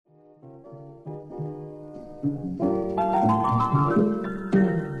Welcome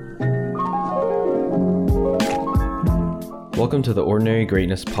to the Ordinary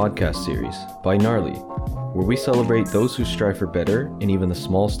Greatness podcast series by Gnarly, where we celebrate those who strive for better in even the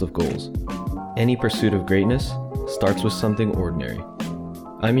smallest of goals. Any pursuit of greatness starts with something ordinary.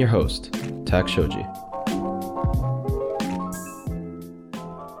 I'm your host, Tak Shoji.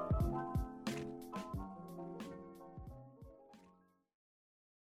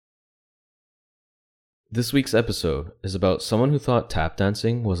 This week's episode is about someone who thought tap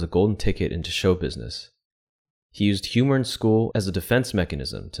dancing was a golden ticket into show business. He used humor in school as a defense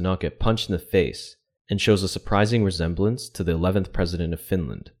mechanism to not get punched in the face and shows a surprising resemblance to the 11th president of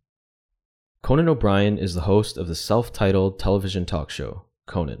Finland. Conan O'Brien is the host of the self-titled television talk show,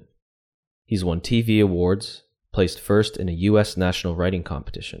 Conan. He's won TV awards, placed first in a U.S. national writing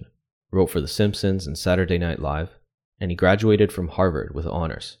competition, wrote for The Simpsons and Saturday Night Live, and he graduated from Harvard with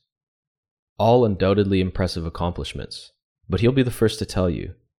honors. All undoubtedly impressive accomplishments, but he'll be the first to tell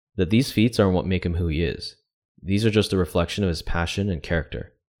you that these feats aren't what make him who he is. These are just a reflection of his passion and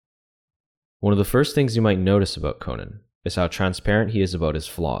character. One of the first things you might notice about Conan is how transparent he is about his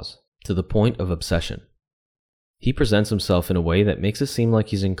flaws, to the point of obsession. He presents himself in a way that makes it seem like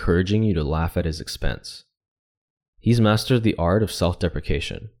he's encouraging you to laugh at his expense. He's mastered the art of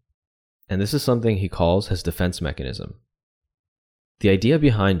self-deprecation, and this is something he calls his defense mechanism. The idea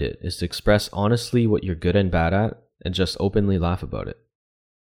behind it is to express honestly what you're good and bad at and just openly laugh about it.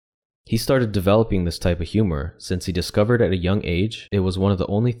 He started developing this type of humor since he discovered at a young age it was one of the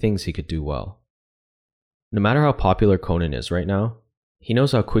only things he could do well. No matter how popular Conan is right now, he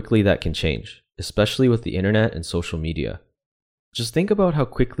knows how quickly that can change, especially with the internet and social media. Just think about how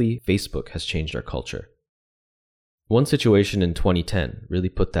quickly Facebook has changed our culture. One situation in 2010 really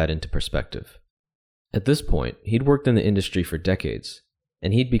put that into perspective. At this point, he'd worked in the industry for decades,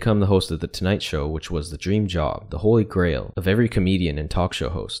 and he'd become the host of The Tonight Show, which was the dream job, the holy grail of every comedian and talk show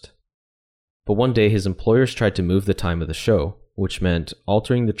host. But one day his employers tried to move the time of the show, which meant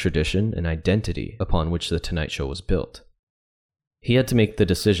altering the tradition and identity upon which The Tonight Show was built. He had to make the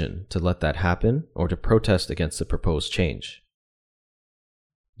decision to let that happen or to protest against the proposed change.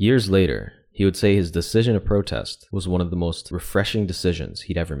 Years later, he would say his decision to protest was one of the most refreshing decisions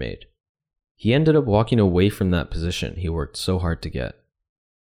he'd ever made. He ended up walking away from that position he worked so hard to get.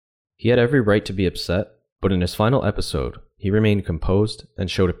 He had every right to be upset, but in his final episode, he remained composed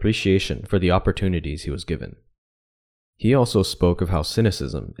and showed appreciation for the opportunities he was given. He also spoke of how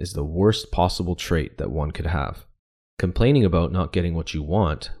cynicism is the worst possible trait that one could have. Complaining about not getting what you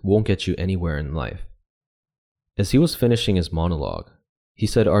want won't get you anywhere in life. As he was finishing his monologue, he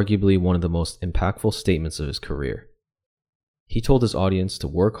said arguably one of the most impactful statements of his career. He told his audience to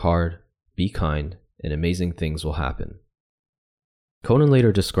work hard, be kind, and amazing things will happen. Conan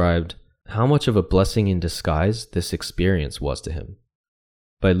later described how much of a blessing in disguise this experience was to him.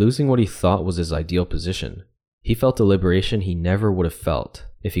 By losing what he thought was his ideal position, he felt a liberation he never would have felt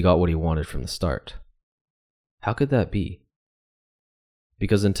if he got what he wanted from the start. How could that be?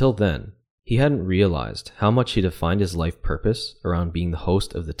 Because until then, he hadn't realized how much he defined his life purpose around being the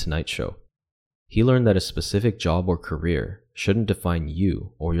host of The Tonight Show. He learned that a specific job or career shouldn't define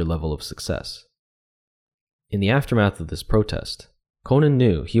you or your level of success. In the aftermath of this protest, Conan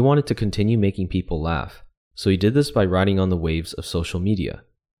knew he wanted to continue making people laugh, so he did this by riding on the waves of social media.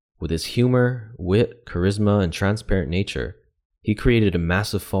 With his humor, wit, charisma, and transparent nature, he created a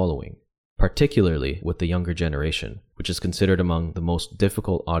massive following, particularly with the younger generation, which is considered among the most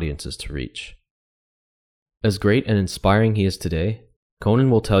difficult audiences to reach. As great and inspiring he is today, Conan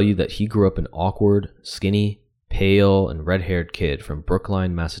will tell you that he grew up an awkward, skinny, pale, and red-haired kid from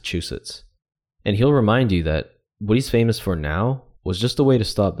Brookline, Massachusetts. And he'll remind you that what he's famous for now was just a way to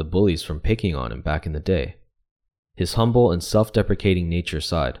stop the bullies from picking on him back in the day. His humble and self-deprecating nature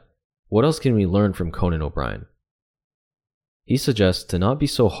aside, what else can we learn from Conan O'Brien? He suggests to not be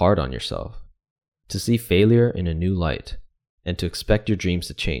so hard on yourself, to see failure in a new light, and to expect your dreams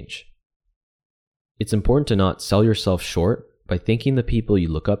to change. It's important to not sell yourself short by thinking the people you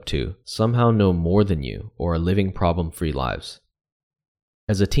look up to somehow know more than you or are living problem-free lives.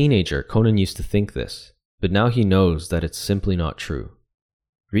 As a teenager, Conan used to think this, but now he knows that it's simply not true.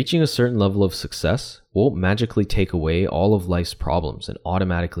 Reaching a certain level of success won't magically take away all of life's problems and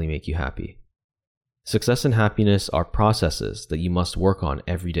automatically make you happy. Success and happiness are processes that you must work on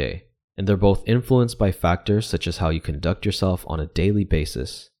every day, and they're both influenced by factors such as how you conduct yourself on a daily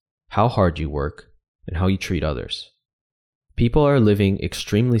basis, how hard you work, and how you treat others. People are living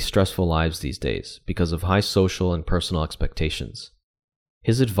extremely stressful lives these days because of high social and personal expectations.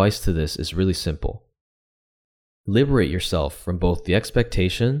 His advice to this is really simple. Liberate yourself from both the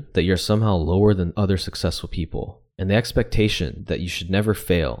expectation that you're somehow lower than other successful people and the expectation that you should never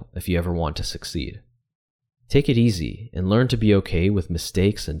fail if you ever want to succeed. Take it easy and learn to be okay with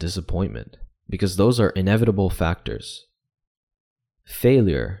mistakes and disappointment, because those are inevitable factors.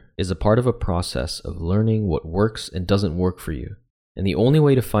 Failure is a part of a process of learning what works and doesn't work for you, and the only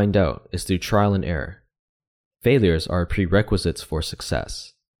way to find out is through trial and error. Failures are prerequisites for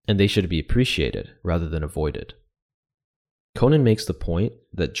success, and they should be appreciated rather than avoided. Conan makes the point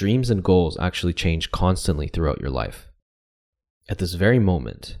that dreams and goals actually change constantly throughout your life. At this very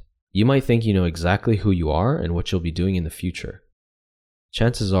moment, you might think you know exactly who you are and what you'll be doing in the future.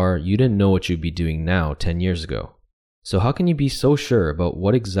 Chances are you didn't know what you'd be doing now 10 years ago. So how can you be so sure about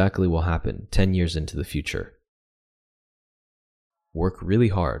what exactly will happen 10 years into the future? Work really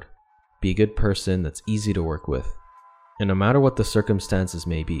hard. Be a good person that's easy to work with. And no matter what the circumstances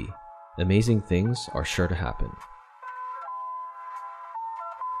may be, amazing things are sure to happen.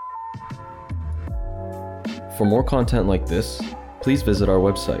 For more content like this, please visit our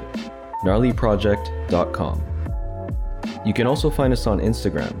website, gnarlyproject.com. You can also find us on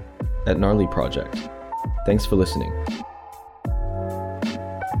Instagram @gnarlyproject. Thanks for listening.